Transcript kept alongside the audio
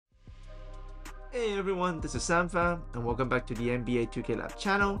Hey everyone, this is Sam Fam, and welcome back to the NBA 2K Lab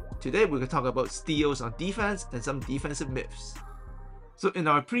channel. Today we're going to talk about steals on defense and some defensive myths. So in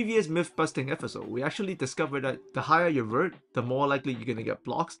our previous myth busting episode, we actually discovered that the higher your vert, the more likely you're going to get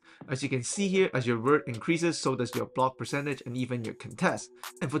blocks. As you can see here, as your vert increases, so does your block percentage and even your contest.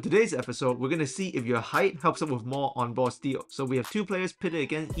 And for today's episode, we're going to see if your height helps out with more on-ball steal. So we have two players pitted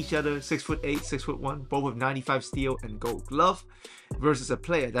against each other, 6'8", 6'1", both with 95 steal and gold glove, versus a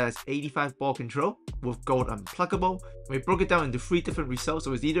player that has 85 ball control with gold unpluckable. We broke it down into 3 different results,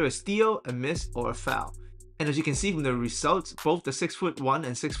 so it's either a steal, a miss, or a foul. And as you can see from the results, both the 6'1"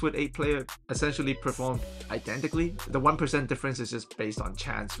 and 6'8" player essentially performed identically. The 1% difference is just based on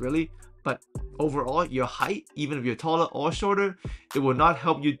chance, really. But overall, your height, even if you're taller or shorter, it will not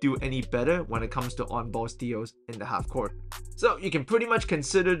help you do any better when it comes to on-ball steals in the half court. So you can pretty much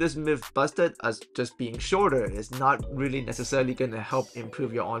consider this myth busted, as just being shorter is not really necessarily going to help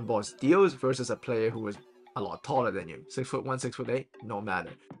improve your on-ball steals versus a player who is a lot taller than you. 6'1", 6'8", no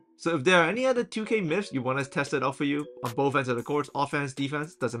matter. So if there are any other 2K myths you want us tested out for you on both ends of the court, offense,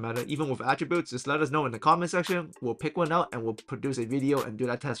 defense, doesn't matter, even with attributes, just let us know in the comment section. We'll pick one out and we'll produce a video and do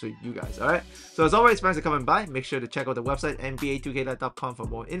that test for you guys, alright? So as always, thanks for coming by. Make sure to check out the website nba2klab.com for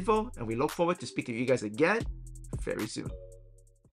more info, and we look forward to speaking to you guys again very soon.